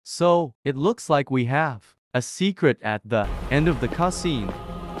So, it looks like we have a secret at the end of the cutscene.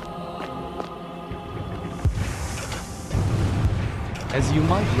 As you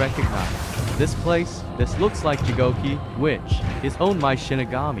might recognize, this looks like Jigoki, which is owned by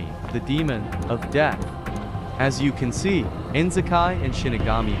Shinigami, the demon of death. As you can see, Enzakai and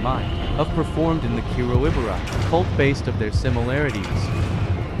Shinigami might have performed in the Kiroibara cult based of their similarities.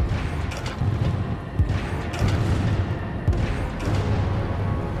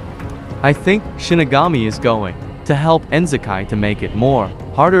 I think Shinigami is going to help Enzakai to make it more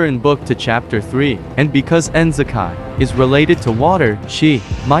harder in book to chapter 3, and because Enzakai is related to water, she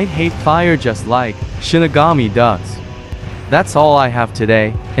might hate fire just like Shinigami does. That's all I have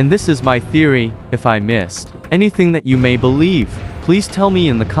today, and this is my theory. If I missed anything that you may believe, please tell me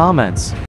in the comments.